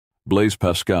Blaise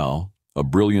Pascal, a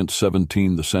brilliant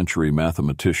 17th-century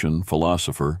mathematician,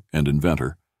 philosopher, and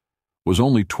inventor, was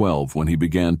only 12 when he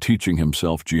began teaching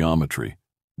himself geometry,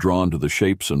 drawn to the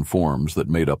shapes and forms that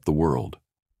made up the world.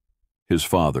 His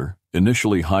father,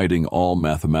 initially hiding all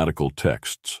mathematical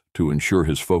texts to ensure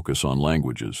his focus on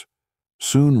languages,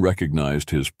 soon recognized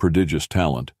his prodigious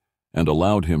talent and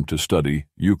allowed him to study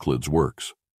Euclid's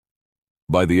works.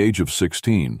 By the age of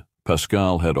 16,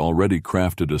 Pascal had already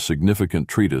crafted a significant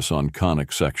treatise on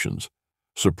conic sections,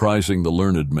 surprising the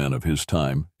learned men of his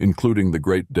time, including the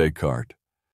great Descartes.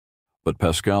 But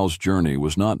Pascal's journey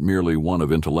was not merely one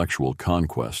of intellectual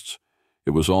conquests,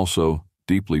 it was also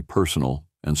deeply personal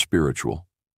and spiritual.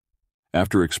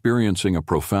 After experiencing a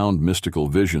profound mystical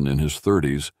vision in his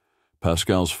 30s,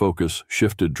 Pascal's focus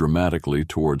shifted dramatically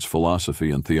towards philosophy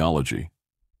and theology.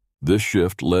 This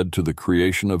shift led to the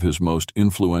creation of his most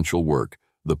influential work,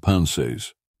 the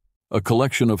Pensées, a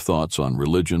collection of thoughts on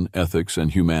religion, ethics,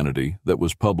 and humanity that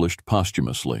was published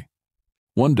posthumously.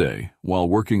 One day, while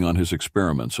working on his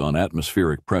experiments on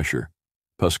atmospheric pressure,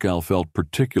 Pascal felt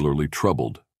particularly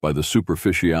troubled by the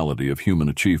superficiality of human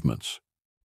achievements.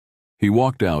 He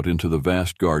walked out into the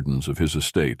vast gardens of his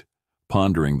estate,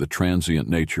 pondering the transient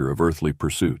nature of earthly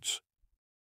pursuits.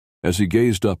 As he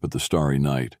gazed up at the starry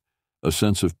night, a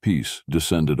sense of peace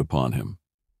descended upon him.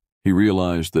 He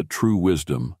realized that true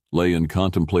wisdom lay in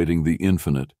contemplating the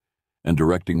infinite and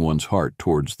directing one's heart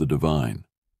towards the divine.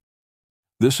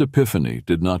 This epiphany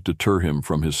did not deter him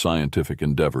from his scientific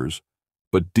endeavors,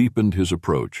 but deepened his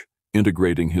approach,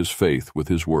 integrating his faith with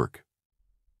his work.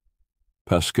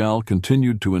 Pascal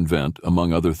continued to invent,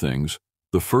 among other things,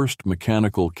 the first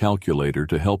mechanical calculator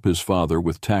to help his father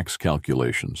with tax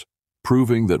calculations,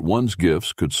 proving that one's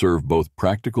gifts could serve both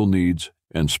practical needs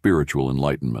and spiritual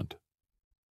enlightenment.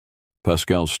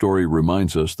 Pascal's story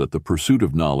reminds us that the pursuit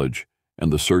of knowledge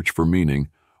and the search for meaning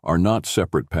are not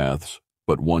separate paths,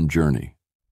 but one journey.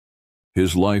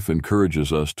 His life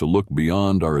encourages us to look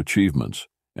beyond our achievements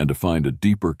and to find a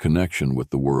deeper connection with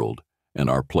the world and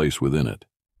our place within it.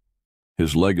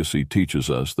 His legacy teaches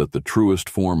us that the truest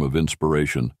form of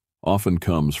inspiration often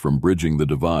comes from bridging the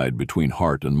divide between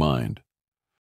heart and mind.